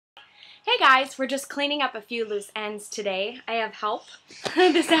Hey guys, we're just cleaning up a few loose ends today. I have help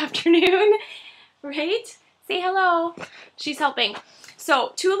this afternoon, right? Say hello. She's helping.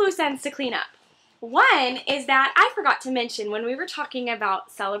 So, 2 loose ends to clean up. One is that I forgot to mention when we were talking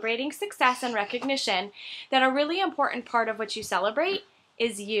about celebrating success and recognition that a really important part of what you celebrate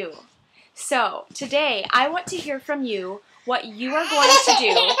is you. So, today I want to hear from you what you are going to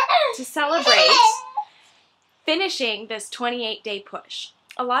do to celebrate finishing this 28-day push.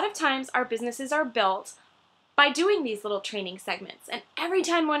 A lot of times our businesses are built by doing these little training segments, and every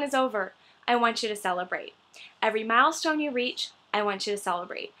time one is over, I want you to celebrate. Every milestone you reach, I want you to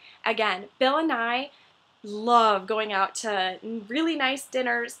celebrate. Again, Bill and I love going out to really nice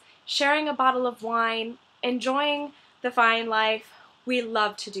dinners, sharing a bottle of wine, enjoying the fine life. We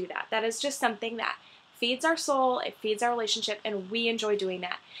love to do that. That is just something that feeds our soul, it feeds our relationship, and we enjoy doing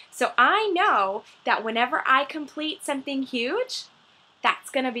that. So I know that whenever I complete something huge,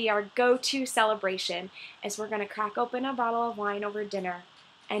 that's going to be our go-to celebration, as we're going to crack open a bottle of wine over dinner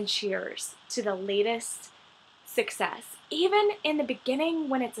and cheers to the latest success. Even in the beginning,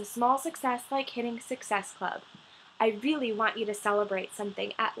 when it's a small success like hitting Success Club, I really want you to celebrate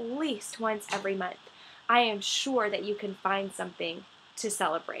something at least once every month. I am sure that you can find something to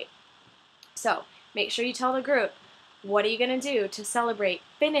celebrate. So make sure you tell the group, what are you going to do to celebrate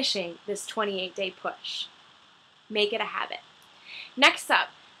finishing this 28-day push? Make it a habit. Next up,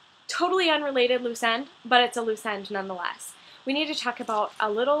 totally unrelated loose end, but it's a loose end nonetheless. We need to talk about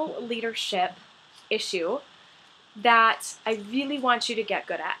a little leadership issue that I really want you to get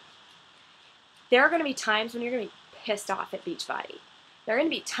good at. There are going to be times when you're going to be pissed off at Beachbody. There are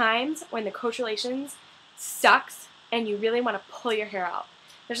going to be times when the coach relations sucks and you really want to pull your hair out.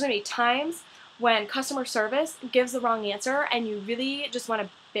 There's going to be times when customer service gives the wrong answer and you really just want to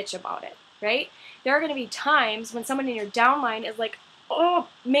bitch about it, right? There are going to be times when someone in your downline is like, oh,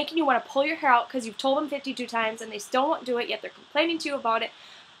 making you want to pull your hair out because you've told them 52 times and they still won't do it, yet they're complaining to you about it.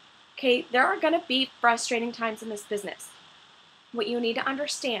 Okay, there are going to be frustrating times in this business. What you need to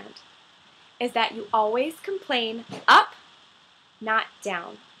understand is that you always complain up, not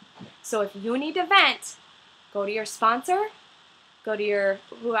down. So if you need to vent, go to your sponsor, go to your,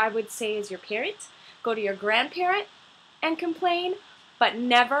 who I would say is your parent, go to your grandparent and complain, but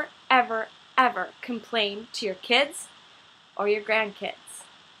never, ever, ever complain to your kids or your grandkids.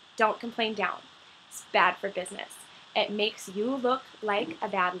 Don't complain down. It's bad for business. It makes you look like a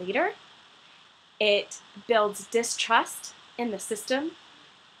bad leader. It builds distrust in the system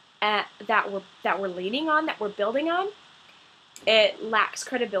that we're leaning on, that we're building on. It lacks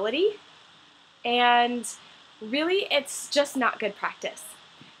credibility, and really it's just not good practice.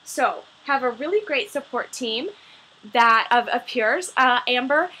 So have a really great support team that of peers.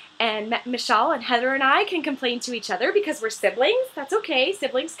 Amber and Michelle and Heather and I can complain to each other because we're siblings. That's okay.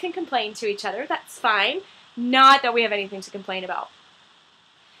 Siblings can complain to each other. That's fine. Not that we have anything to complain about.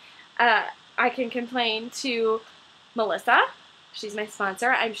 I can complain to Melissa. She's my sponsor.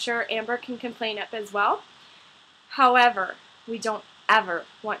 I'm sure Amber can complain up as well. However, we don't ever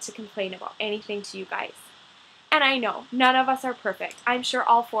want to complain about anything to you guys. And I know none of us are perfect. I'm sure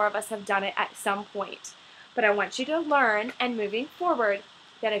all 4 of us have done it at some point. But I want you to learn, and moving forward,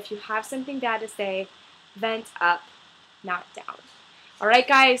 that if you have something bad to say, vent up, not down. All right,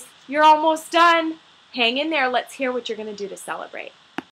 guys, you're almost done. Hang in there. Let's hear what you're going to do to celebrate.